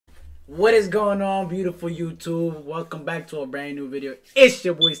What is going on, beautiful YouTube? Welcome back to a brand new video. It's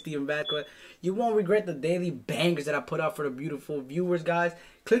your boy Steven Vasquez. You won't regret the daily bangers that I put out for the beautiful viewers, guys.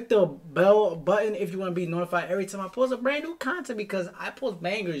 Click the bell button if you want to be notified every time I post a brand new content, because I post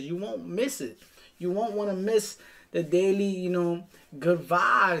bangers. You won't miss it. You won't want to miss the daily, good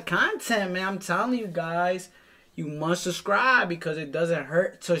vibe content, man. I'm telling you guys, you must subscribe because it doesn't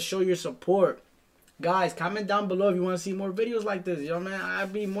hurt to show your support. Guys, comment down below if you want to see more videos like this. Yo, man,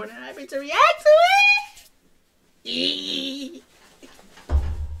 I'd be more than happy to react to it.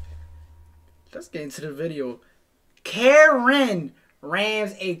 Let's get into the video. Karen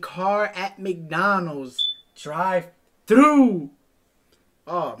rams a car at McDonald's drive-thru.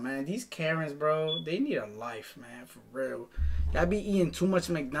 Oh, man, these Karens, bro, they need a life, man, for real. Y'all be eating too much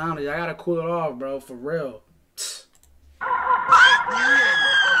McDonald's. I gotta cool it off, bro, for real.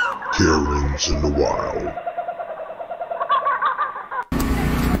 Karens in the wild.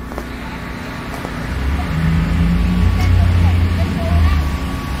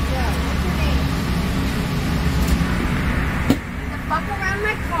 Fuck around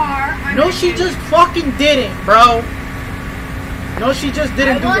my car. No, she just fucking didn't, bro. No, she just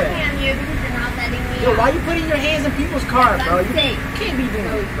didn't do that. I will hand you because you're not letting me Yo, out. why you putting your hands in people's cars, bro? You Unsafe. can't be doing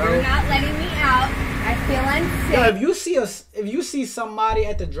it, bro. You're not letting me out. I feel unsafe. Yo, if you see somebody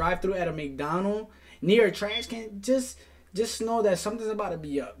at the drive-thru at a McDonald's near a trash can, just know that something's about to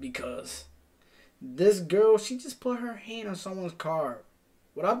be up, because this girl, she just put her hand on someone's car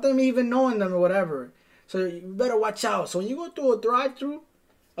without them even knowing them or whatever. So you better watch out. So when you go through a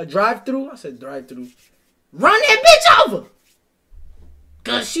drive-thru, I said drive-thru, run that bitch over,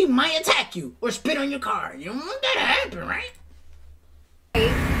 because she might attack you or spit on your car. You don't want that to happen, right?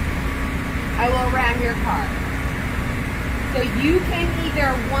 I will ram your car. So you can either,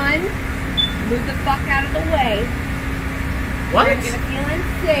 one, move the fuck out of the way. What? You're gonna feel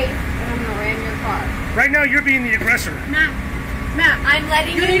unsafe, and I'm gonna ram your car. Right now, you're being the aggressor. Matt, I'm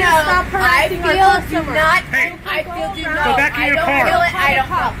letting you know. Stop I harassing feel our do customer. not. Hey. I feel do Go not. Go back in I your don't car. feel it. I don't.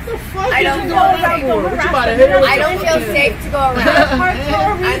 I don't go go. I don't feel safe to go around.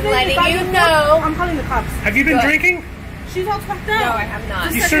 I'm letting you know. I'm calling the cops. Have you been Good. drinking? She's all fucked No, up. I have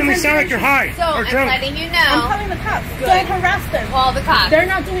not. You certainly sound like you're high So or I'm drunk. letting you I'm know. calling the cops. Good. Don't harass them. Call the cops. They're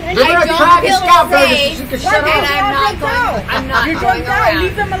not doing They're anything. I gonna don't try to feel stop her, safe, she can Why shut and up. I'm not going. I'm not You're going down. around.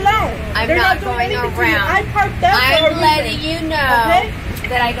 Leave them alone. I'm They're not not doing going anything to you. around. I parked them for a I'm reason. letting you know Okay?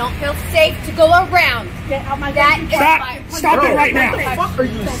 that I don't feel safe to go around. Get out my That way. is Stop. my- Stop it right now. What the fuck are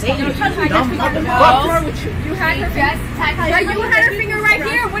you saying, you dumb No. motherfucker? You had her you had her finger right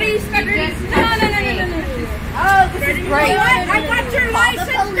here. What are you expecting? No. Oh, this is great. I got your license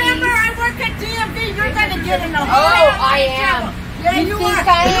number. I work at DMV. You're gonna get in a whole Oh, I am. Yeah, You you think are.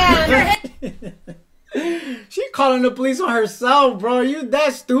 I am? She calling the police on herself, bro. You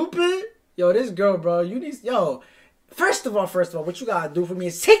that stupid? Yo, this girl, bro, you need, yo. First of all, what you gotta do for me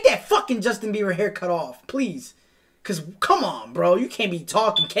is take that fucking Justin Bieber haircut off, please. Cause come on, bro, you can't be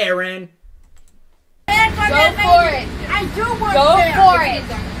talking, Karen. Go for it. I do work Go there. for it.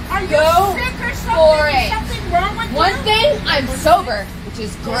 Are you Go sick or something? for Is it. something wrong with One you? thing, I'm sober, which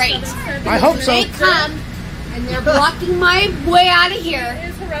is great. I hope so. They come and they're blocking my way out of here.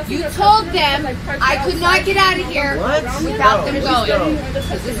 You told them I could not get out of here What? without them Let's going. go.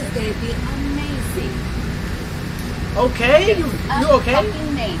 Because this is going to be amazing. Okay, you okay? Fucking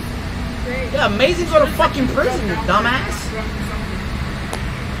amazing. Yeah, amazing. Go to fucking prison, you dumbass.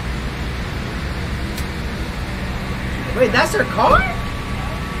 Wait, that's her car?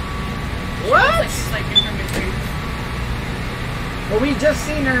 What? Well, we just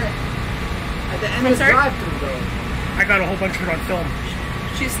seen her at the end of the sorry? drive-thru, though. I got a whole bunch of it on film.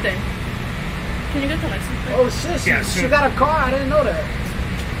 She's thin. Can you get the license plate? Oh shit, she, Yeah, she sure. got a car. I didn't know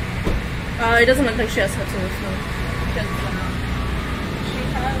that. It doesn't look like she has tattoos. No.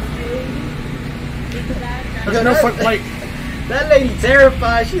 There's no front light. That lady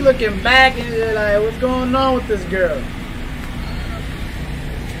terrified. She looking back and she's like, what's going on with this girl?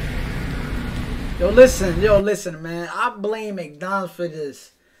 Yo, listen, man. I blame McDonald's for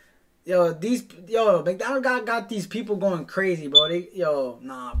this. McDonald's got these people going crazy, bro.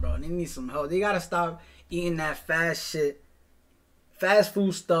 Nah, bro. They need some help. They gotta stop eating that fast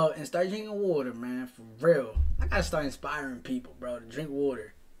food stuff, and start drinking water, man. For real. I gotta start inspiring people, bro, to drink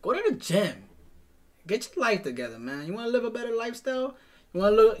water. Go to the gym. Get your life together, man. You wanna live a better lifestyle? You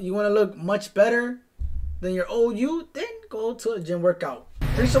wanna look much better than your old you? Then go to a gym workout.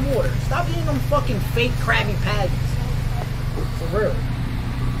 Drink some water. Stop eating them fucking fake Krabby Patties. For real.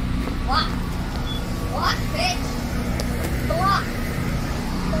 Block. Block, bitch. Block.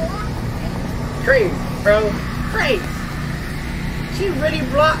 Block. Crazy, bro. Crazy. She really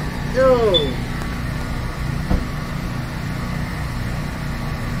blocked. Yo.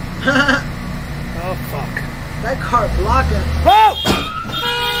 Oh, fuck. That car blocking. Oh!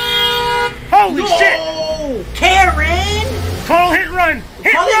 Holy shit! Karen! Total hit and run!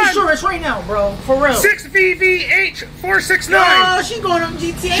 Hit Call the and run! insurance right now, bro. For real. 6VVH469! Oh, she going on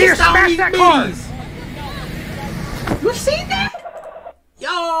GTA. She just smashed that car! You seen that?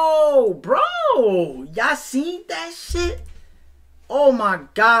 Yo, bro. Y'all seen that shit? Oh my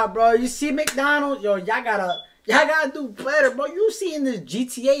god, bro. You see McDonald's? Yo, y'all gotta do better, bro. You seeing this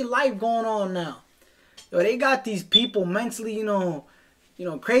GTA life going on now. Yo, they got these people mentally, you know,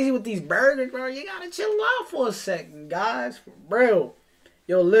 crazy with these burgers, bro. You gotta chill out for a second, guys. For real.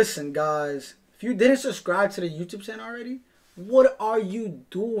 Yo, listen, guys. If you didn't subscribe to the YouTube channel already, what are you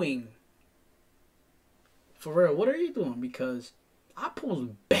doing? For real, what are you doing? Because I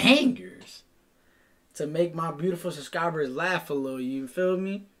post bangers to make my beautiful subscribers laugh a little. You feel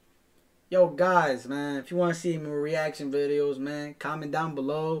me? Yo, guys, man, if you want to see more reaction videos, man, comment down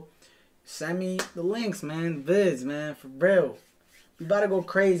below. Send me the links, man. Vids, man, for real. We about to go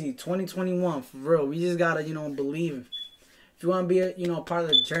crazy. 2021, for real. We just gotta, believe. If you want to be a, part of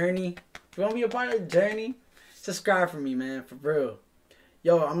the journey, subscribe for me, man, for real.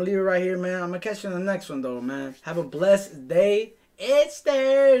 Yo, I'm gonna leave it right here, man. I'm gonna catch you in the next one, though, man. Have a blessed day. It's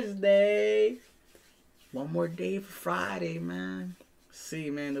Thursday. One more day for Friday, man. See,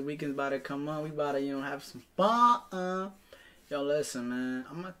 man, the weekend's about to come on. We about to, have some fun. Yo, listen, man.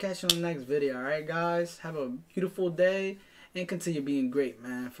 I'm gonna catch you in the next video, alright, guys? Have a beautiful day and continue being great,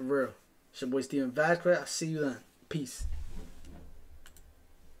 man. For real. It's your boy Steven Vasquez. I'll see you then. Peace.